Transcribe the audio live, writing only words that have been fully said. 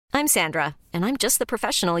I'm Sandra, and I'm just the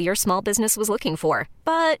professional your small business was looking for.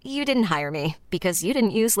 But you didn't hire me because you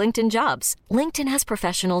didn't use LinkedIn Jobs. LinkedIn has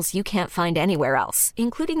professionals you can't find anywhere else,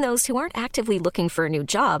 including those who aren't actively looking for a new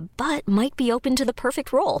job, but might be open to the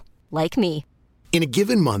perfect role, like me. In a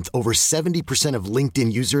given month, over 70% of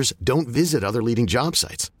LinkedIn users don't visit other leading job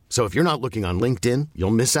sites. So if you're not looking on LinkedIn,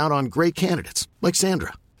 you'll miss out on great candidates like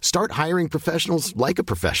Sandra. Start hiring professionals like a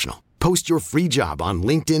professional. Post your free job on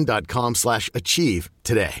linkedin.com/achieve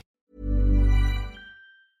today.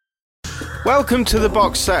 Welcome to the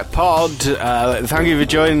Box Set Pod. Thank you for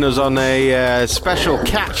joining us on a special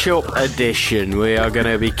catch-up edition. We are going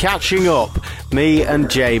to be catching up, me and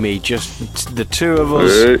Jamie, just the two of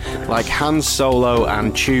us, like Han Solo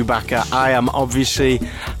and Chewbacca. I am obviously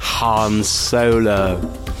Han Solo.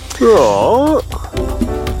 Oh.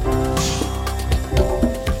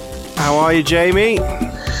 How are you, Jamie?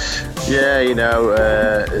 Yeah,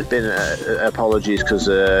 it's been apologies because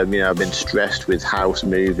I've been stressed with house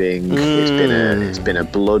moving. It's been a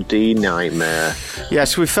bloody nightmare.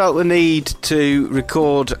 Yes, we felt the need to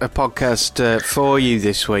record a podcast for you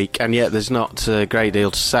this week, and yet there's not a great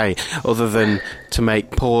deal to say other than to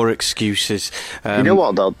make poor excuses. You know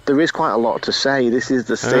what, though? There is quite a lot to say. This is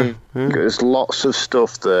the thing. There's lots of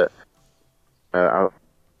stuff that I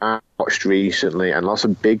watched recently, and lots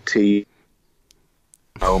of big TV.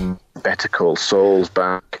 Better Call Saul's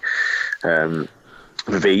back,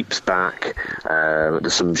 Veep's back.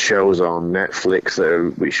 There's some shows on Netflix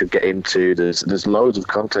that we should get into. There's loads of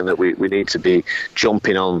content that we need to be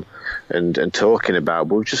jumping on and talking about.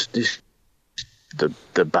 But just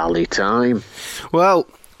the bally time. Well,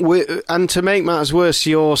 and to make matters worse,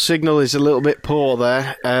 your signal is a little bit poor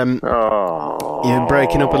there. You're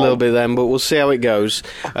breaking up a little bit then, but we'll see how it goes.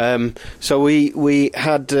 So we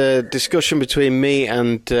had a discussion between me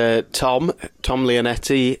and Tom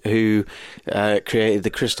Leonetti, who created the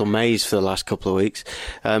Crystal Maze for the last couple of weeks.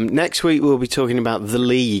 Next week we'll be talking about The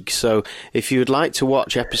League. So if you would like to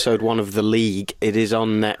watch episode 1 of The League, it is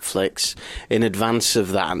on Netflix in advance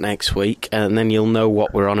of that next week, and then you'll know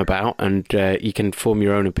what we're on about, and you can form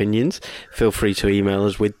your own opinions. Feel free to email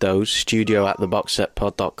us with those,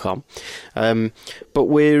 studio@theboxsetpod.com. But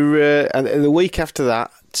we're the week after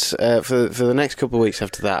that, for the next couple of weeks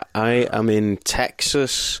after that, I am in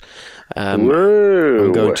Texas. I'm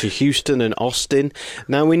going to Houston and Austin.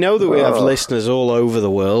 Now, we know that we have listeners all over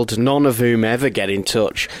the world, none of whom ever get in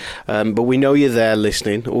touch, but we know you're there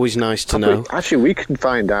listening. Always nice to know. Actually, we can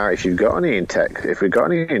find out if you've got any in Texas, if we've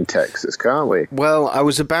got any in Texas, can't we? Well, I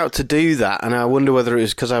was about to do that, and I wonder whether it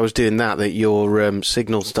was because I was doing that your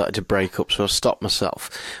signal started to break up, so I stopped myself.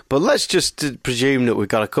 But let's just presume that we've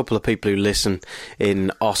got a couple of people who listen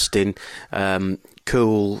in Austin.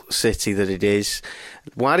 Cool city that it is.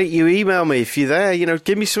 Why don't you email me if you're there?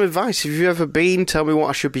 Give me some advice. If you've ever been, tell me what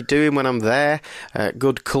I should be doing when I'm there.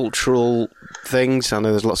 Good cultural things. I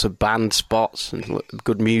know there's lots of band spots and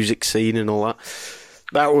good music scene and all that.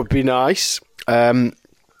 That would be nice.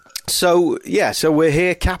 So we're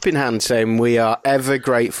here, cap in hand, saying we are ever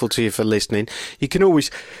grateful to you for listening. You can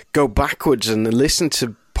always go backwards and listen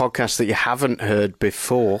to podcasts that you haven't heard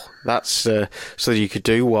before. That's so that you could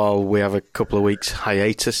do while we have a couple of weeks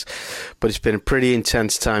hiatus. But it's been a pretty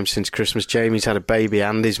intense time since Christmas. Jamie's had a baby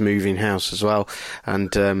and is moving house as well.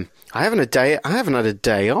 And I haven't had a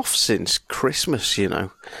day off since Christmas. I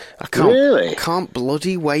can't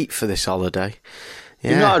bloody wait for this holiday.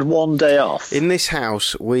 Yeah. You've not had one day off? In this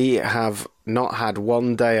house, we have not had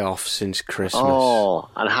one day off since Christmas. Oh,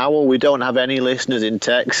 and how we don't have any listeners in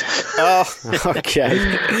Texas. Oh,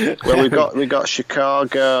 okay. Well, we got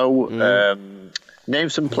Chicago. Name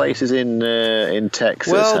some places in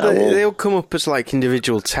Texas. Well, they'll come up as like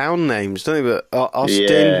individual town names, don't they? But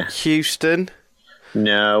Austin, Houston.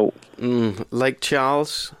 No. Lake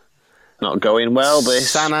Charles. Not going well. This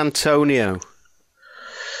San Antonio.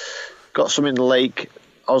 Got some in Lake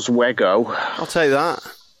Oswego. I'll take that.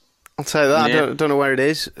 Yeah. I don't know where it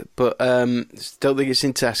is, but don't think it's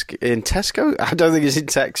in Tesco. I don't think it's in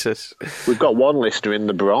Texas. We've got one listener in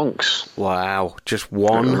the Bronx. Wow, just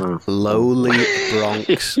one lowly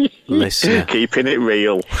Bronx listener. Keeping it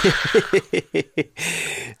real.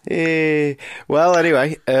 Well,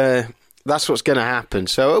 anyway, that's what's going to happen.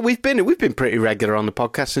 So we've been pretty regular on the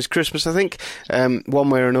podcast since Christmas, I think, one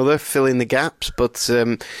way or another, filling the gaps. But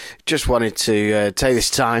just wanted to take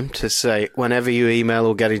this time to say, whenever you email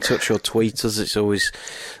or get in touch or tweet us, it's always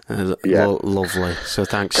lovely. So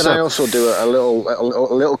thanks. Can I also do a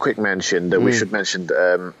little quick mention that we should mention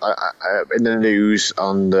in the news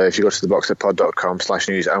on if you go to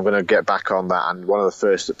theboxsetpod.com/news, I'm going to get back on that, and one of the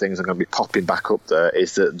first things I'm going to be popping back up there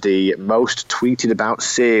is that the most tweeted about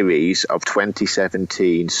series of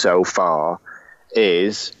 2017 so far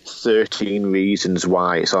is 13 Reasons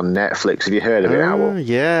Why. It's on Netflix. Have you heard of it, Howell?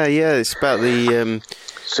 Yeah. It's about the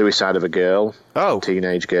suicide of a girl.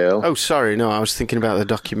 Teenage girl. Oh, sorry. No, I was thinking about the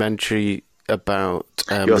documentary about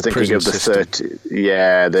You're the thinking of the system. 30.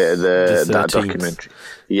 Yeah, that documentary.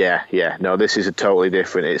 Yeah. No, this is a totally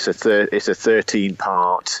different. It's a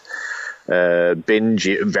 13-part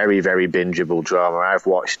very, very bingeable drama. I've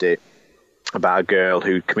watched it, about a girl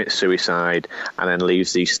who commits suicide and then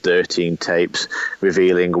leaves these 13 tapes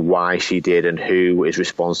revealing why she did and who is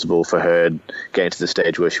responsible for her getting to the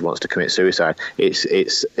stage where she wants to commit suicide.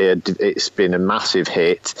 It's been a massive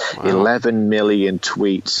hit. Wow. 11 million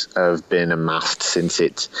tweets have been amassed since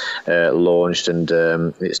it launched, and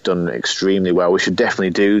it's done extremely well. We should definitely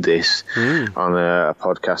do this on a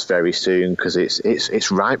podcast very soon, because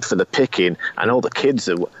it's ripe for the picking, and all the kids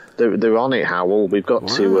are... They're on it, Howell. We've got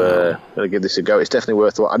to give this a go. It's definitely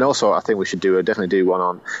worthwhile. And also, I think we should definitely do one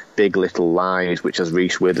on Big Little Lies, which has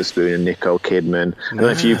Reese Witherspoon and Nicole Kidman. I don't know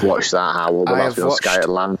if you've watched that, Howell, but that's been on Sky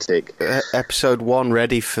Atlantic. Episode 1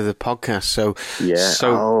 ready for the podcast.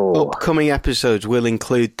 Upcoming episodes will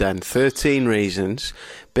include then 13 Reasons,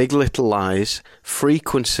 Big Little Lies,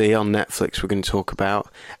 Frequency on Netflix we're going to talk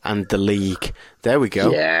about, and The League. There we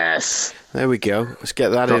go. Yes. There we go. Let's get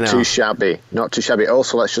that in. Not too shabby. Not too shabby.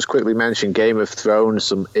 Also, let's just quickly mention Game of Thrones.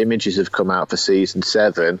 Some images have come out for season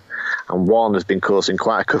 7, and one has been causing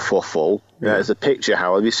quite a kerfuffle. There's a picture,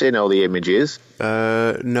 Howell. Have you seen all the images?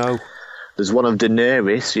 No. There's one of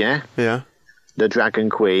Daenerys, yeah? Yeah. The Dragon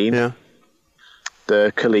Queen. Yeah.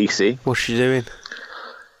 The Khaleesi. What's she doing?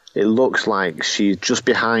 It looks like she's just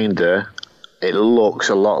behind her. It looks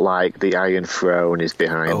a lot like the Iron Throne is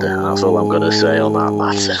behind her. That's all I'm going to say on that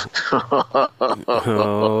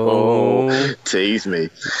matter. Tease me.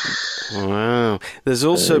 Wow. There's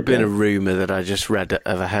also been a rumour that I just read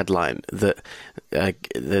of a headline that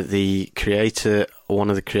the creator,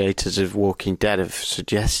 one of the creators of Walking Dead, have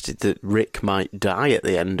suggested that Rick might die at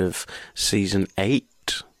the end of season 8.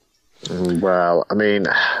 Well, I mean...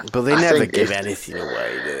 But they never give anything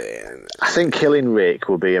away, do they? I think killing Rick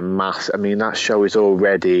will be a mass... I mean, that show is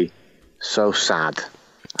already so sad.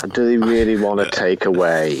 And do they really want to take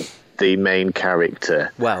away the main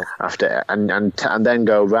character? Well... after and then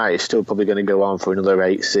go, right, it's still probably going to go on for another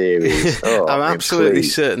 8 series. I'm absolutely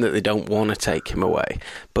certain that they don't want to take him away.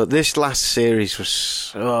 But this last series was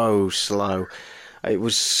so slow. It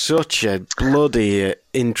was such a bloody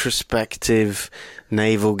introspective,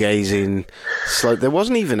 navel-gazing slow. There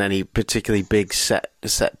wasn't even any particularly big set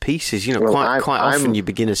pieces. You know, quite often you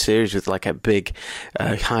begin a series with like a big,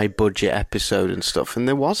 high-budget episode and stuff, and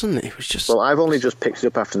there wasn't. It was just... Well, I've only just picked it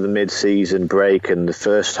up after the mid-season break, and the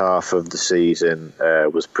first half of the season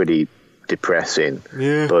was pretty depressing.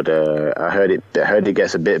 Yeah. But I heard it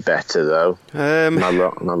gets a bit better though. Am I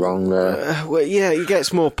wrong there? Well, yeah, it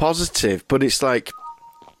gets more positive, but it's like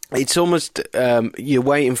it's almost you're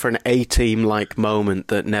waiting for an A-team like moment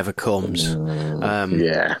that never comes.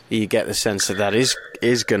 Yeah, you get the sense that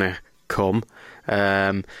is gonna come,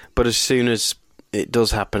 but as soon as it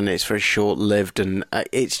does happen, it's very short-lived, and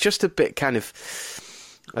it's just a bit kind of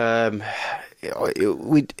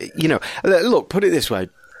look, put it this way.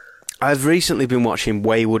 I've recently been watching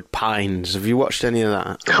Wayward Pines. Have you watched any of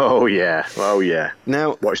that? Oh, yeah.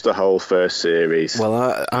 Now, watched the whole first series.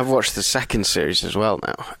 Well, I've watched the second series as well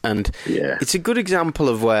now. And it's a good example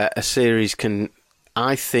of where a series can,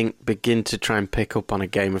 I think, begin to try and pick up on a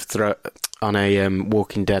on a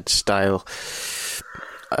Walking Dead style,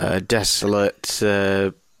 desolate,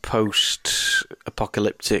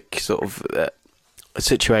 post-apocalyptic sort of...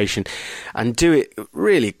 situation, and do it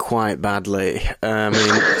really quite badly. I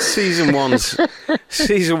mean, season one's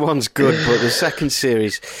good, but the second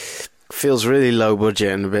series feels really low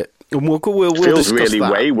budget and a bit. We'll feels really that.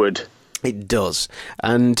 wayward. It does,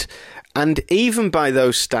 and even by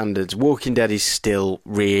those standards, Walking Dead is still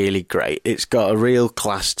really great. It's got a real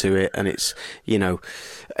class to it, and it's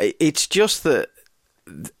it's just that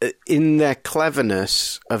in their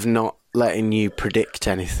cleverness of not letting you predict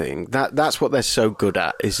anything. That's what they're so good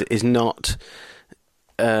at, is not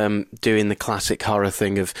doing the classic horror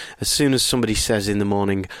thing of as soon as somebody says in the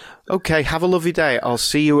morning, okay, have a lovely day, I'll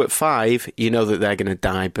see you at 5, you know that they're going to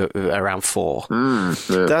die around 4.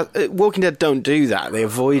 Walking Dead don't do that. They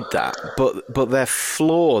avoid that. But their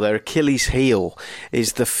flaw, their Achilles heel,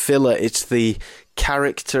 is the filler. It's the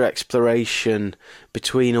character exploration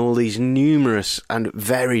between all these numerous and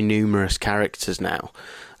very numerous characters now.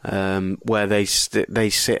 Where they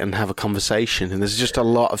sit and have a conversation, and there's just a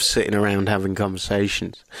lot of sitting around having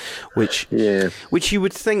conversations, which you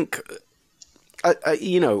would think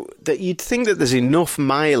that you'd think that there's enough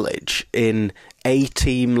mileage in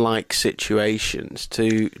A-team-like situations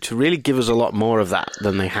to really give us a lot more of that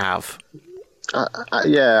than they have.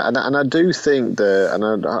 And I do think that, and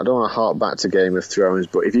I don't want to hark back to Game of Thrones,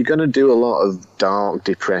 but if you're going to do a lot of dark,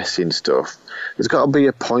 depressing stuff, there's got to be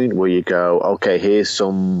a point where you go, okay, here's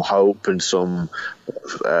some hope and some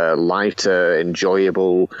lighter,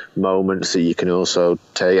 enjoyable moments that you can also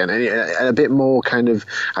take, and a bit more kind of.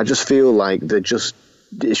 I just feel like it's just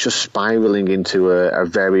spiraling into a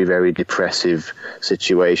very, very depressive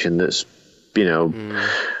situation that's,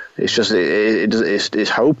 It's just it's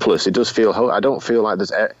hopeless. It does feel. I don't feel like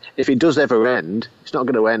there's. If it does ever end, it's not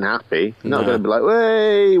going to end happy. It's not going to be like,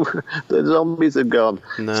 "Hey, the zombies have gone."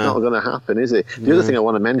 No. It's not going to happen, is it? The other thing I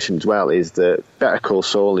want to mention as well is that Better Call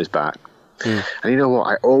Saul is back. And you know what?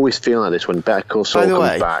 I always feel like this when Better Call Saul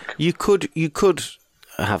comes back. You could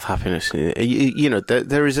have happiness.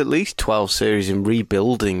 There is at least 12 series in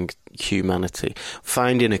rebuilding humanity,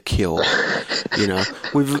 finding a cure.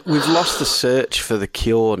 We've lost the search for the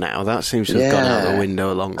cure now. That seems to have gone out the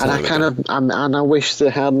window a long time ago. And I wish they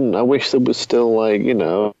hadn't. I wish there was still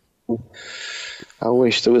I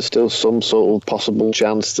wish there was still some sort of possible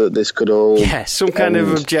chance that this could all some kind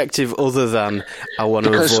of objective other than I want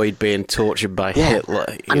to avoid being tortured by Hitler.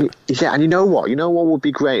 And you know what? You know what would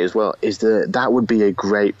be great as well is that would be a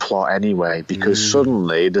great plot anyway, because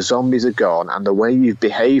suddenly the zombies are gone and the way you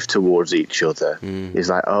behave towards each other is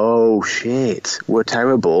like, oh shit, we're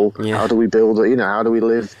terrible. Yeah. How do we build it? How do we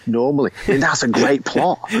live normally? I mean, that's a great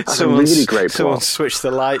plot. That's a really great plot. Someone switched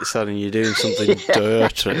the lights on and you're doing something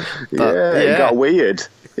dirty. It got weird.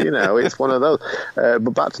 It's one of those. But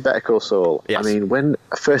back to Better Call Saul. Yes. I mean, when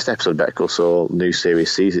first episode of Better Call Saul, new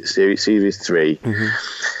series 3,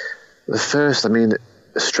 the first,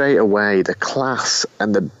 straight away, the class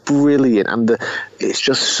and the brilliant and it's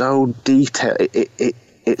just so detailed.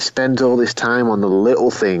 It spends all this time on the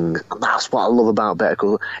little things. That's what I love about Better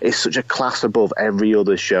Call Saul. It's such a class above every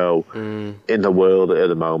other show in the world at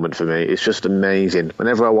the moment for me. It's just amazing.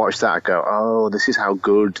 Whenever I watch that, I go, oh, this is how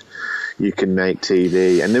good you can make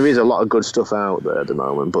TV. And there is a lot of good stuff out there at the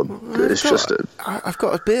moment, but I've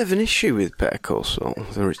got a bit of an issue with Better Call Saul,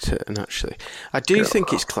 The Return, actually. I do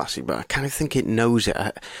think it's classic, but I kind of think it knows it.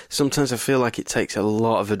 Sometimes I feel like it takes a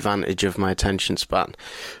lot of advantage of my attention span.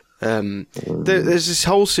 There's this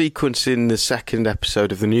whole sequence in the second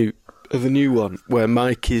episode of the new one where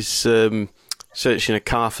Mike is searching a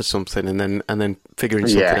car for something and then figuring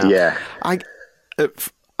something out. Yeah.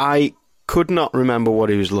 I could not remember what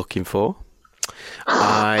he was looking for.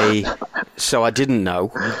 So I didn't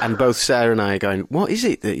know. And both Sarah and I are going, what is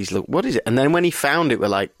it that he's looking? What is it? And then when he found it, we're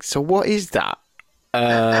like, so what is that?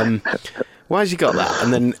 Why has he got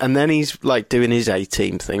that? And then he's like doing his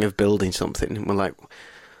A-team thing of building something, and we're like,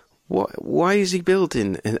 what? Why is he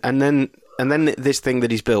building? And then this thing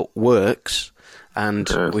that he's built works, and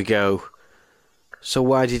we go, so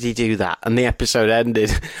why did he do that? And the episode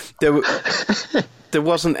ended. There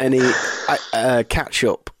wasn't any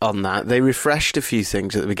catch-up on that. They refreshed a few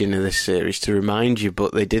things at the beginning of this series to remind you,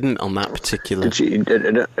 but they didn't on that particular...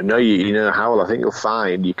 Howell, I think you'll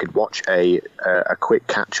find you could watch a quick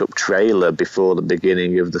catch-up trailer before the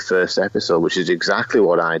beginning of the first episode, which is exactly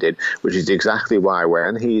what I did, which is exactly why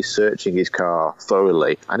when he's searching his car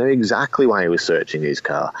thoroughly, I know exactly why he was searching his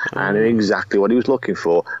car. I know exactly what he was looking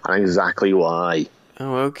for, and exactly why.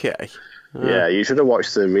 Oh, okay. Yeah, you should have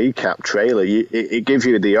watched the recap trailer. It gives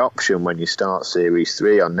you the option when you start Series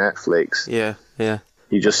 3 on Netflix. Yeah.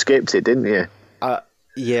 You just skipped it, didn't you?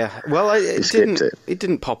 Yeah. Well, it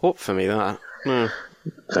didn't pop up for me, that. No.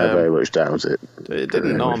 I very much doubt it. It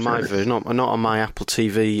didn't, not on my version, not on my Apple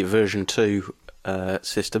TV version 2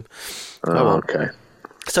 system. Okay.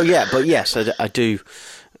 So, yeah, but yes, I do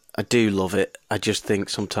love it. I just think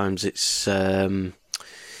sometimes it's...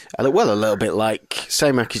 a little bit like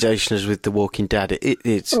same accusation as with The Walking Dead.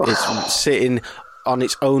 It's sitting on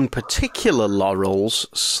its own particular laurels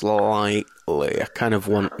slightly. I kind of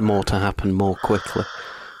want more to happen more quickly.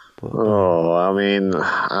 But,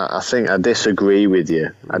 I think I disagree with you.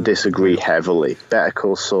 I disagree heavily. Better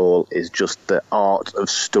Call Saul is just the art of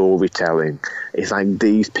storytelling. It's like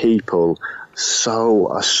these people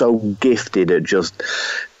are so gifted at just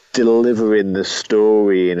delivering the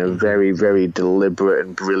story in a very, very deliberate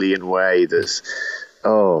and brilliant way. It's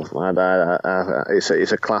a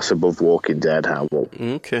class above Walking Dead, Howell.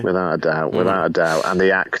 Okay, without a doubt, and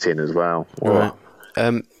the acting as well. Right.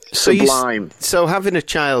 Sublime. So having a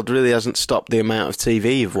child really hasn't stopped the amount of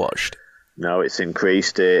TV you've watched. No, it's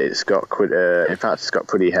increased it. It's got in fact, it's got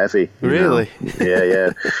pretty heavy. Really?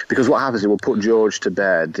 Yeah. Because what happens is we'll put George to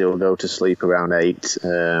bed. He'll go to sleep around 8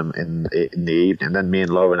 in the evening. And then me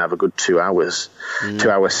and Lauren have a good 2 hours, 2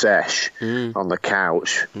 hour sesh on the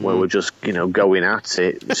couch where we're just, going at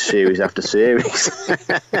it, series after series.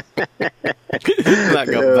 That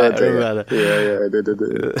got better and better. Yeah.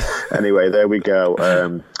 Anyway, there we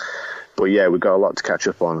go. But yeah, we've got a lot to catch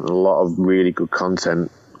up on. A lot of really good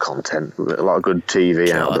content, a lot of good TV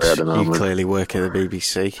out there at the moment. You clearly work at the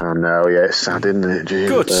BBC. I know, yeah, it's sad, isn't it? Jeez.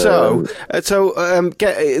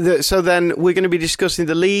 Good. So then we're going to be discussing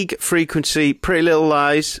The League, Frequency, Pretty Little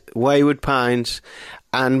Lies, Wayward Pines,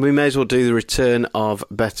 and we may as well do the return of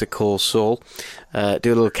Better Call Saul. Do a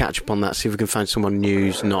little catch up on that, see if we can find someone new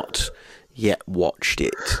who's not yet watched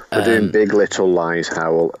it. We're doing Big Little Lies,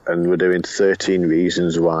 Howell, and we're doing 13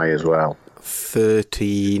 Reasons Why as well.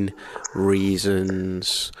 13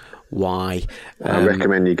 Reasons Why. I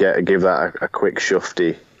recommend you give that a quick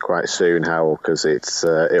shufty quite soon, Howell, because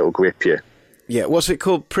it'll grip you. Yeah, what's it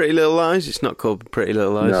called? Pretty Little Lies? It's not called Pretty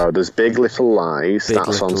Little Lies. No, there's Big Little Lies,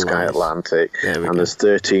 that's on Sky Atlantic, and there's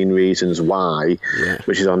 13 Reasons Why,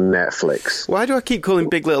 which is on Netflix. Why do I keep calling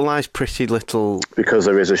Big Little Lies Pretty Little? Because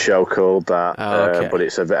there is a show called that, okay. But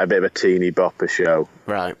it's a bit of a teeny bopper show.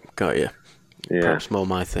 Right, got you. Yeah. Perhaps more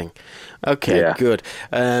my thing. Okay, good.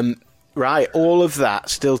 Right, all of that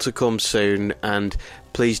still to come soon, and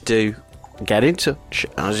please do get in touch.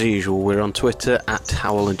 As usual, we're on Twitter at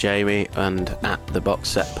Howell and Jamie and at The Box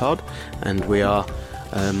Set Pod, and we are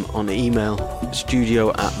on email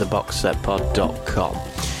studio@theboxsetpod.com.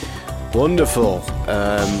 Wonderful.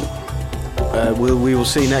 We will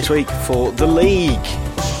see you next week for The League.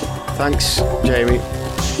 Thanks, Jamie.